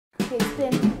Okay,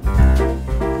 spin.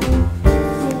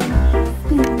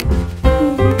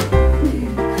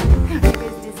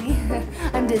 Dizzy.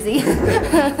 I'm dizzy.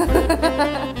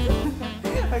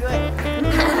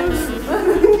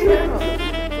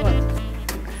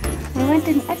 I want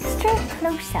an extra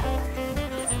close-up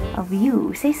of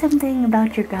you. Say something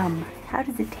about your gum. How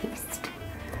does it taste?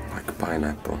 Like a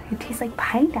pineapple. It tastes like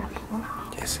pineapple.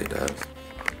 Yes, it does.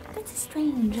 That's a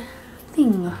strange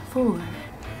thing for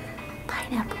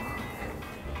pineapple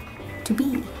to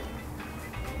be.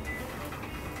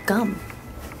 Gum.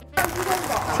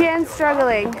 Tian's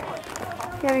struggling. You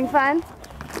having fun?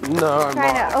 No, I'm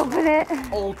Trying not. to open it.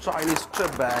 Old Chinese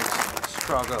chip bags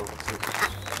struggle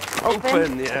to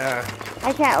open, yeah.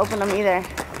 I can't open them either.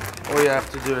 Or you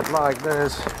have to do it like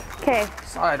this, Okay.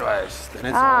 sideways. Then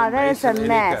it's Ah, all that is a in any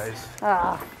mess. case.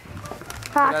 Oh.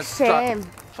 Ah, That's shame.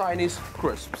 Chinese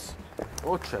crisps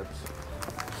or chips.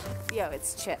 Yo,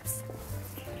 it's chips.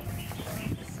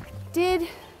 Did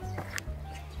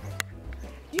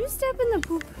you step in the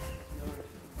poop?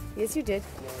 Yes, you did.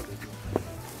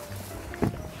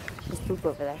 There's poop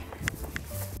over there.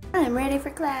 I'm ready for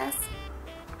class.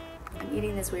 I'm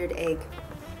eating this weird egg.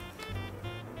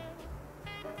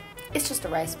 It's just a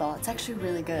rice ball. It's actually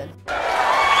really good.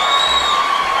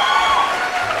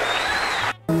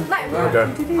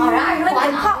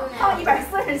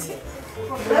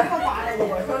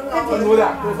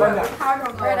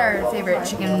 We're at our favorite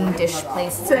chicken dish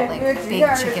place. It's like big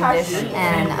chicken dish,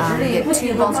 and we get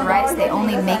 2 bowls of rice. They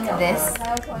only make this.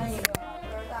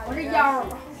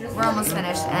 We're almost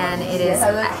finished, and it is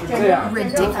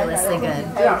ridiculously good.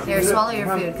 Here, swallow your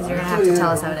food, because you're gonna have to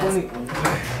tell us how it is.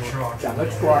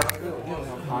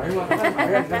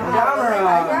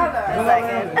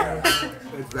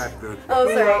 It's that good. Oh,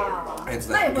 sorry. It's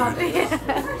that good.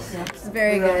 It's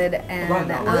very good, and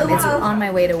it's on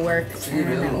my way to work,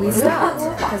 and we stopped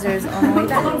because there's on the way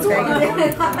back. It's very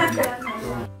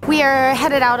good. We are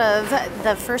headed out of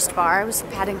the first bar. It was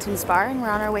Paddington's bar, and we're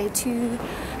on our way to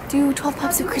do 12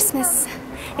 Pups of Christmas.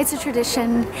 It's a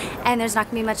tradition, and there's not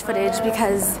going to be much footage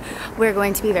because we're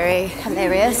going to be very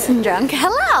hilarious and drunk.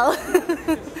 Hello!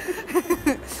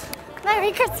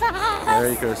 Merry Christmas!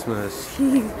 Merry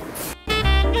Christmas.